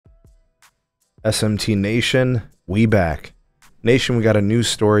SMT Nation, we back. Nation, we got a news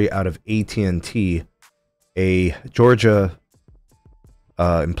story out of AT&T. A Georgia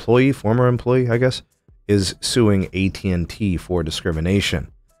former employee, I guess, is suing AT&T for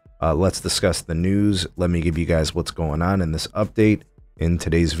discrimination. Let's discuss the news. Let me give you guys what's going on in this update. In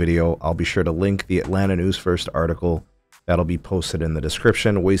today's video, I'll be sure to link the Atlanta News First article. That'll be posted in the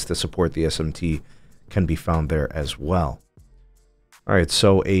description. Ways to support the SMT can be found there as well. All right,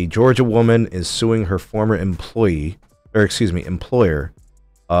 so a Georgia woman is suing her former employer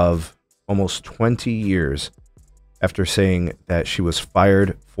of almost 20 years after saying that she was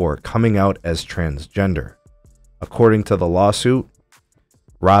fired for coming out as transgender. According to the lawsuit,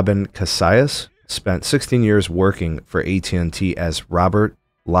 Robin Casillas spent 16 years working for AT&T as Robert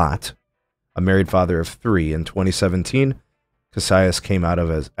Lott, a married father of 3. In 2017, Casillas came out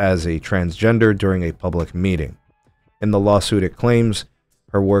as a transgender during a public meeting. In the lawsuit, it claims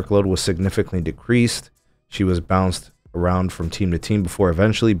her workload was significantly decreased. She was bounced around from team to team before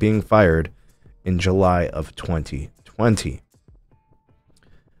eventually being fired in July of 2020.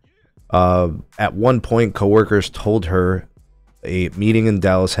 At one point, coworkers told her a meeting in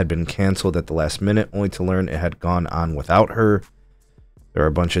Dallas had been canceled at the last minute, only to learn it had gone on without her. There are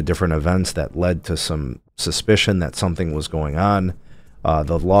a bunch of different events that led to some suspicion that something was going on.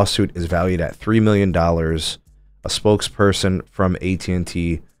 The lawsuit is valued at $3 million. A spokesperson from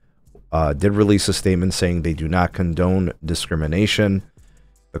AT&T did release a statement saying they do not condone discrimination.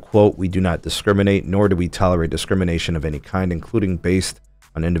 The quote, "We do not discriminate, nor do we tolerate discrimination of any kind, including based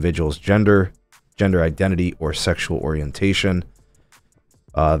on individuals' gender identity, or sexual orientation."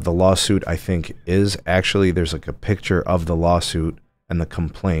 The lawsuit, I think, is actually, there's like a picture of the lawsuit and the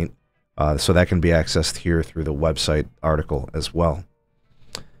complaint, so that can be accessed here through the website article as well.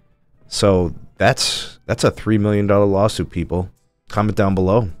 So that's a $3 million lawsuit, people. Comment down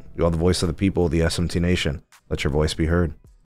below. You are the voice of the people, the SMT Nation. Let your voice be heard.